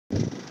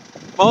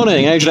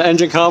Morning, Adrian at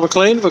Engine Carver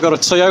Clean. We've got a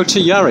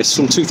Toyota Yaris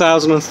from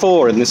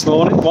 2004 in this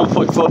morning,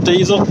 1.4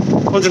 diesel,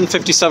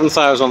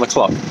 157,000 on the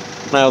clock.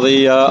 Now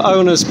the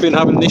owner's been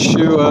having an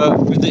issue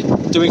with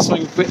it doing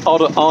something a bit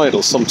odd at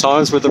idle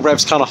sometimes, with the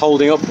revs kind of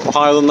holding up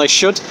higher than they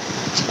should.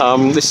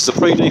 This is a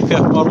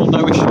pre-DPF model,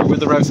 no issue with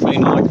the revs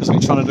being high because we're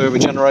trying to do a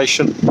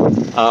regeneration.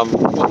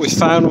 What we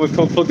found when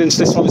we've plugged into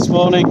this one this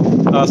morning,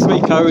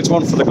 3 codes,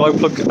 one for the glow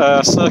plug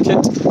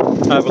circuit,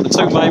 but the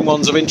 2 main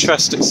ones of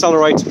interest: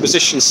 Accelerator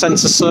Position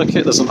Sensor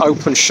circuit. There's an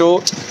open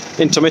short,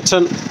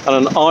 intermittent,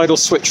 and an idle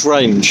switch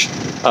range.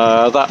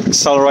 That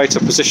Accelerator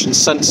Position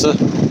Sensor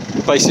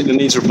basically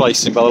needs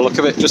replacing by the look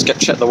of it. Just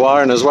check the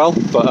wiring as well,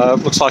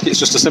 but looks like it's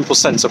just a simple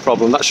sensor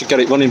problem. That should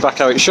get it running back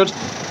how it should.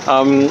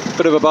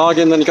 Bit of a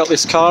bargain. Then you got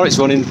this car. It's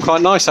running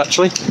quite nice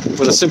actually,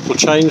 with a simple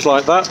change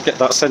like that. Get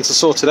that sensor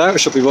sorted out, it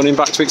should be running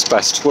back to its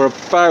best. We're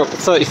about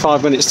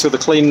 35 minutes through the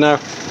clean now.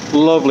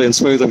 Lovely and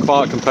smooth and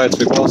quiet compared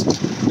to it was.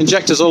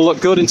 Injectors all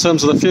look good in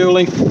terms of the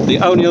fueling. The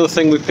only other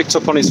thing we've picked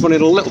up on is running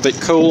a little bit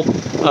cool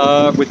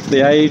with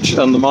the age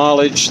and the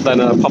mileage. Then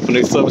pop a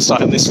new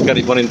thermostat in this will get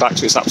it running back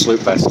to its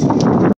absolute best.